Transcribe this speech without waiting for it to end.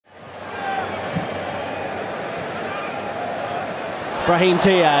Brahim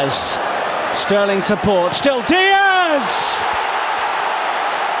Diaz. Sterling support. Still Diaz!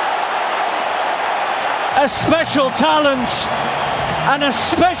 A special talent and a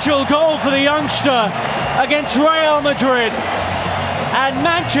special goal for the youngster against Real Madrid. And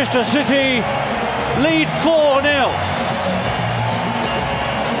Manchester City lead 4-0.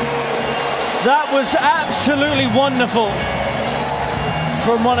 That was absolutely wonderful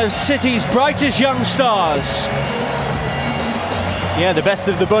from one of City's brightest young stars. Yeah, the best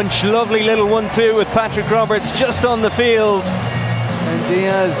of the bunch. Lovely little 1-2 with Patrick Roberts just on the field. And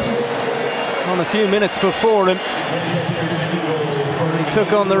Diaz on a few minutes before him. He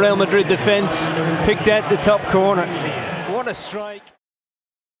took on the Real Madrid defence, picked out the top corner. What a strike.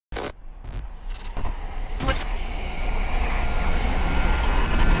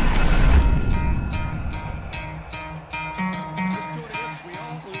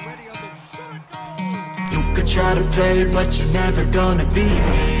 Try to play, but you're never gonna beat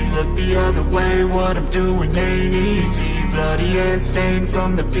me. Look the other way, what I'm doing ain't easy. Bloody hands stained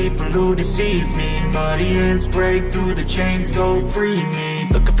from the people who deceive me. Muddy hands break through the chains, go free me.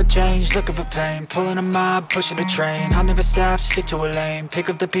 Looking for change, looking for pain. Pulling a mob, pushing a train. I'll never stop, stick to a lane. Pick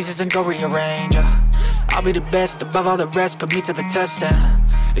up the pieces and go rearrange. I'll be the best above all the rest, put me to the test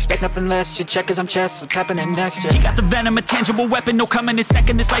and expect nothing less, your check as I'm chess, what's happening next, yeah. He got the venom, a tangible weapon, no coming in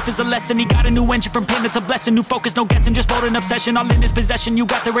second. This life is a lesson, he got a new engine from pain, it's a blessing. New focus, no guessing, just bold and obsession. All in his possession, you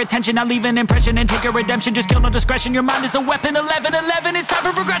got their attention. I'll leave an impression and take your redemption. Just kill, no discretion, your mind is a weapon. 11-11, it's time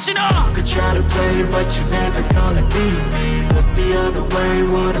for progression, You could try to play, but you're never gonna beat me. Look the other way,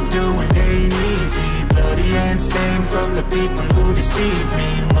 what I'm doing ain't easy. Bloody hands stained from the people who deceive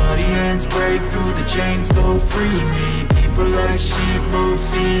me. Muddy hands break through the chains, go free me. People like sheep, move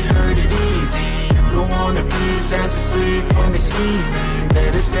feet, hurt it easy. You don't wanna be fast asleep when they scheming.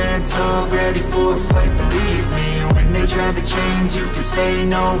 Better stand tall, ready for a fight, believe me. When they try the chains, you can say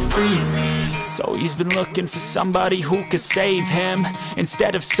no, free me. So he's been looking for somebody who could save him,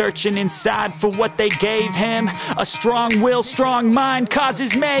 instead of searching inside for what they gave him. A strong will, strong mind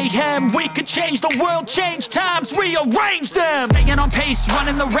causes mayhem. We could change the world, change times, rearrange them. Staying on pace,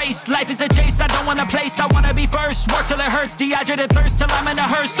 running the race. Life is a chase, I don't want a place, I wanna be first. Work till it hurts, dehydrated thirst till I'm in a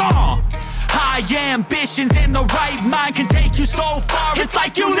hearse. High ambitions in the right mind can take you so far. It's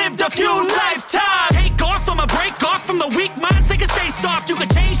like you lived a few lifetimes. Take off from a break off from the weak minds, they can stay soft. You can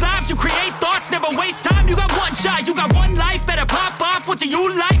change lives, you create thoughts, never waste time. You got one shot, you got one life, better pop off. What do you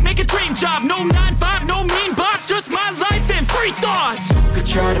like? Make a dream job. No 9-5, no mean boss, just my life and free thoughts. You could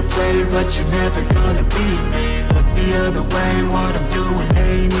try to play, but you're never gonna beat me. Look the other way, what I'm doing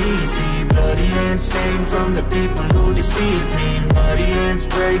ain't easy. Bloody hands stained from the people who deceive me. Muddy hands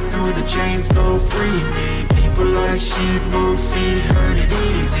break through the chains, go free me. People like sheep, move feet, hurt it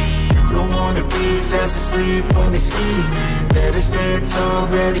easy. You don't wanna be fast asleep when they scheming. Better stand tall,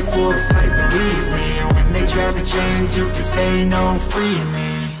 ready for a fight, believe me. When they try the chains, you can say no, free me.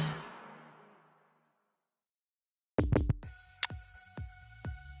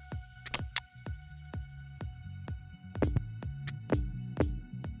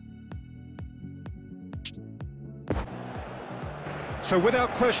 So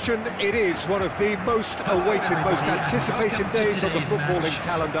without question, it is one of the most awaited, most anticipated days on the footballing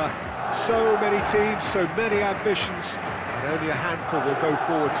calendar. So many teams, so many ambitions, and only a handful will go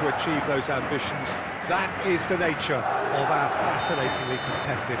forward to achieve those ambitions. That is the nature of our fascinatingly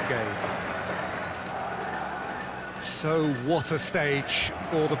competitive game. So what a stage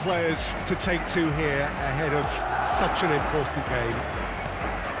for the players to take to here ahead of such an important game.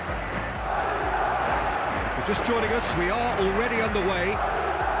 Just joining us, we are already underway.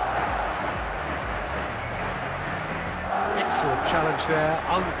 Excellent challenge there,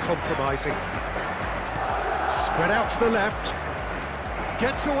 uncompromising. Spread out to the left.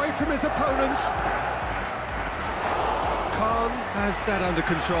 Gets away from his opponents. Khan has that under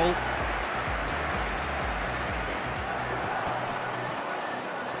control.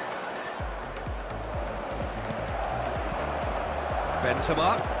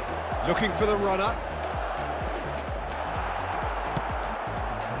 Benzema, looking for the runner.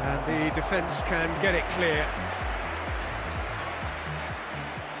 And the defence can get it clear.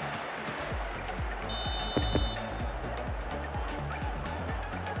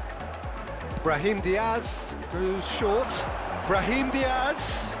 Brahim Diaz goes short. Brahim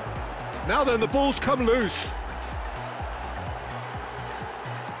Diaz. Now then, the ball's come loose.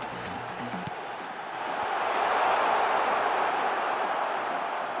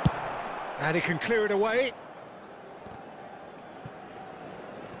 And he can clear it away.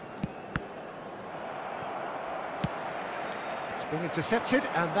 Being intercepted,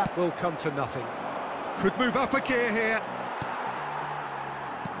 and that will come to nothing. Could move up a gear here.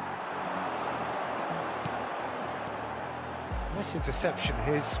 Nice interception,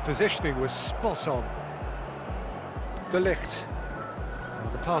 his positioning was spot on. De Ligt.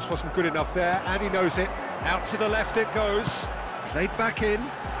 Well, the pass wasn't good enough there, and he knows it. Out to the left it goes. Played back in.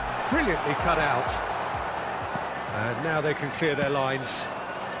 Brilliantly cut out. And now they can clear their lines.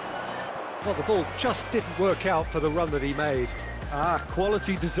 Well, the ball just didn't work out for the run that he made.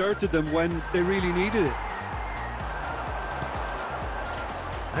 Quality deserted them when they really needed it.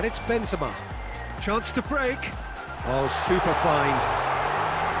 And it's Benzema. Chance to break. Oh, super find.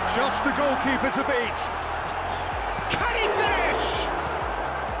 Just the goalkeeper to beat. Can he finish?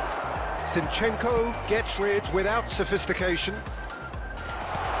 Zinchenko gets rid without sophistication.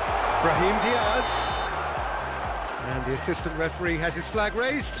 Brahim Diaz. And the assistant referee has his flag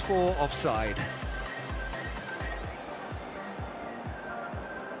raised for offside.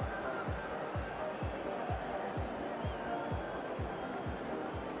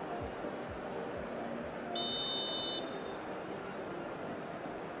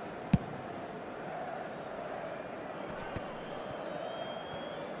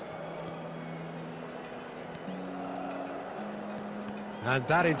 And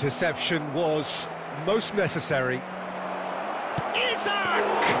that interception was most necessary. Isaac!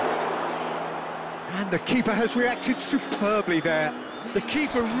 And the keeper has reacted superbly there. The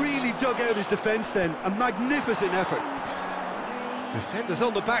keeper really dug out his defence then. A magnificent effort. Defender's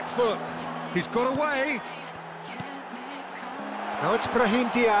on the back foot. He's got away. Now it's Brahim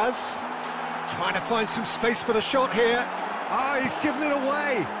Diaz. Trying to find some space for the shot here. He's given it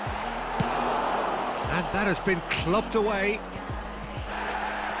away. And that has been clubbed away.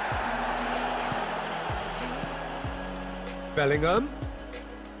 Bellingham.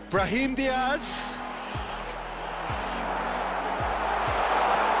 Brahim Diaz.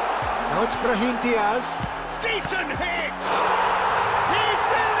 Now it's Brahim Diaz. Decent hit! He's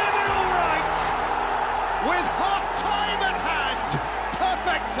delivered all right! With half-time at hand!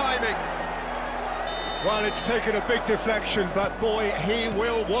 Perfect timing! Well, it's taken a big deflection, but boy, he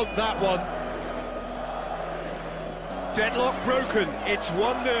will want that one. Deadlock broken, it's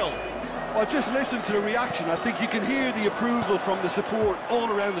 1-0. Well, just listen to the reaction. I think you can hear the approval from the support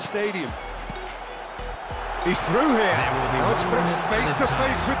all around the stadium. He's through here. Now it's face to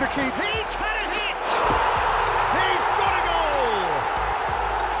face with the keeper. He's had a hit! He's got a goal!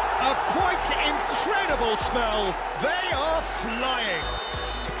 A quite incredible spell. They are flying.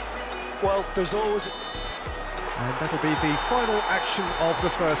 Well, there's always... And that'll be the final action of the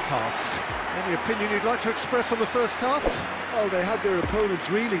first half. Any opinion you'd like to express on the first half? Oh, they had their opponents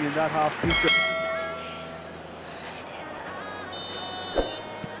reeling in that half, Peter.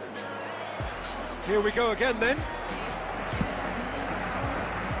 Here we go again then.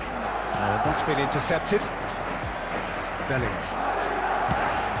 And that's been intercepted. Bellingham.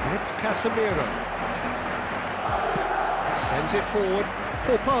 And it's Casemiro. Sends it forward.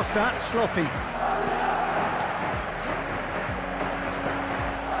 Poor pass that, sloppy.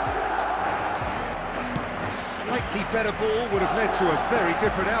 Slightly better ball would have led to a very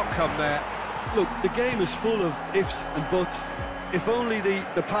different outcome there. Look, the game is full of ifs and buts. If only the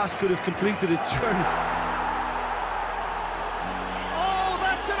pass could have completed its journey. Oh,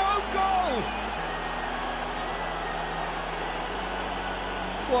 that's an own goal!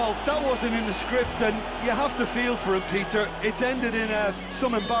 Well, that wasn't in the script, and you have to feel for him, Peter. It's ended in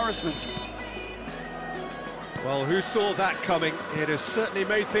some embarrassment. Well, who saw that coming? It has certainly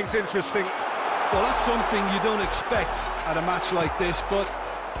made things interesting. Well, that's something you don't expect at a match like this, but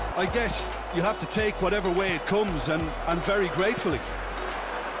I guess you have to take whatever way it comes, and very gratefully.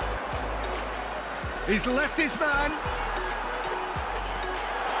 He's left his man.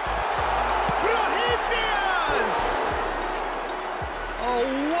 Brahim Diaz! Oh,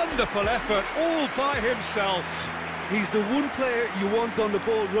 wonderful effort, all by himself. He's the one player you want on the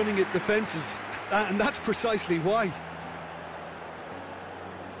ball running at defences, and that's precisely why.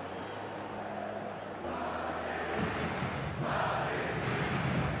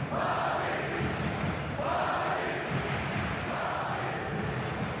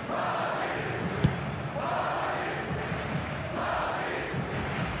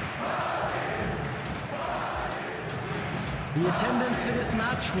 The attendance for this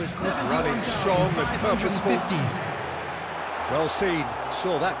match was 71,550. Running strong and purposeful. Well seen,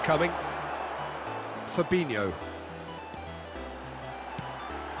 saw that coming. Fabinho.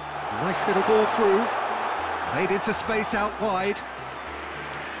 Nice little ball through. Played into space out wide.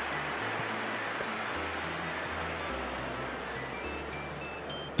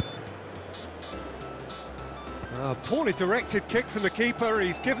 A poorly directed kick from the keeper,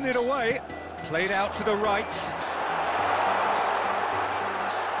 he's given it away. Played out to the right.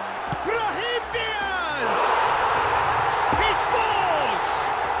 Brahim Diaz! He scores!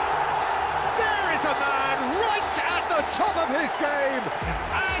 his game,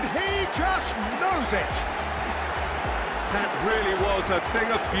 and he just knows it. That really was a thing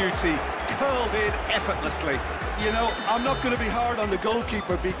of beauty, curled in effortlessly. You know, I'm not going to be hard on the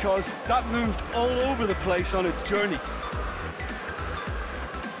goalkeeper because that moved all over the place on its journey.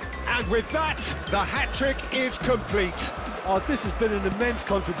 And with that, the hat-trick is complete. Oh, this has been an immense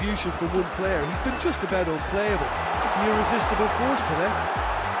contribution from one player. He's been just about unplayable. The irresistible force today.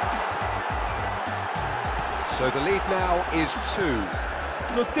 So the lead now is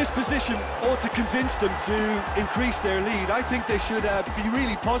 2. Look, this position ought to convince them to increase their lead. I think they should be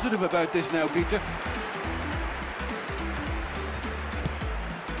really positive about this now, Peter.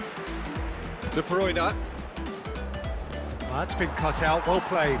 De Bruyne. That's been cut out, well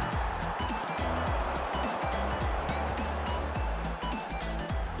played.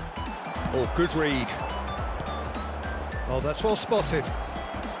 Oh, good read. Oh, that's well spotted.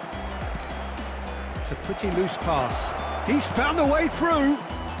 It's a pretty loose pass. He's found a way through.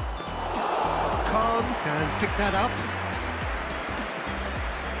 Khan can pick that up.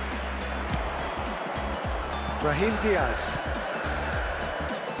 Brahim Diaz.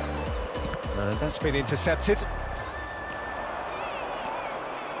 And that's been intercepted.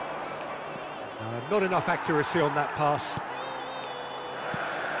 Not enough accuracy on that pass.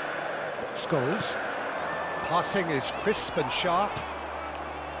 Scholes. Passing is crisp and sharp.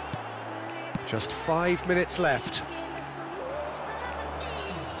 Just 5 minutes left.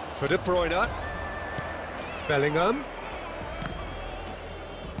 For De Bruyne. Bellingham.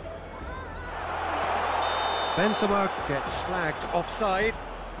 Benzema gets flagged offside.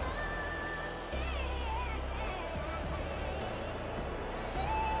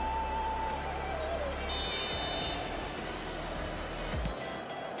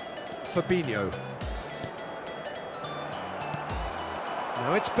 Fabinho.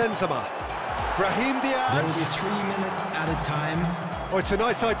 Now it's Benzema. Brahim Diaz. There will be 3 minutes added time. Oh, it's a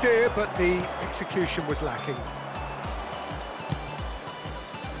nice idea, but the execution was lacking.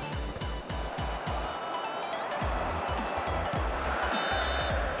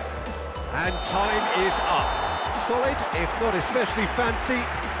 And time is up. Solid, if not especially fancy,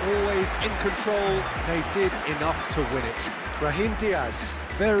 always in control. They did enough to win it. Brahim Diaz,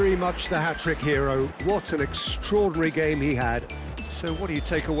 very much the hat-trick hero. What an extraordinary game he had. So what do you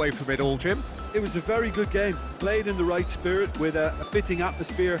take away from it all, Jim? It was a very good game, played in the right spirit with a fitting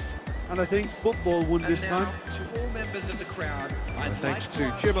atmosphere, and I think football won this time. To all members of the crowd, Thanks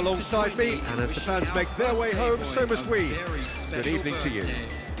to Jim alongside me, and as the fans make their way home, so must we. Good evening to you.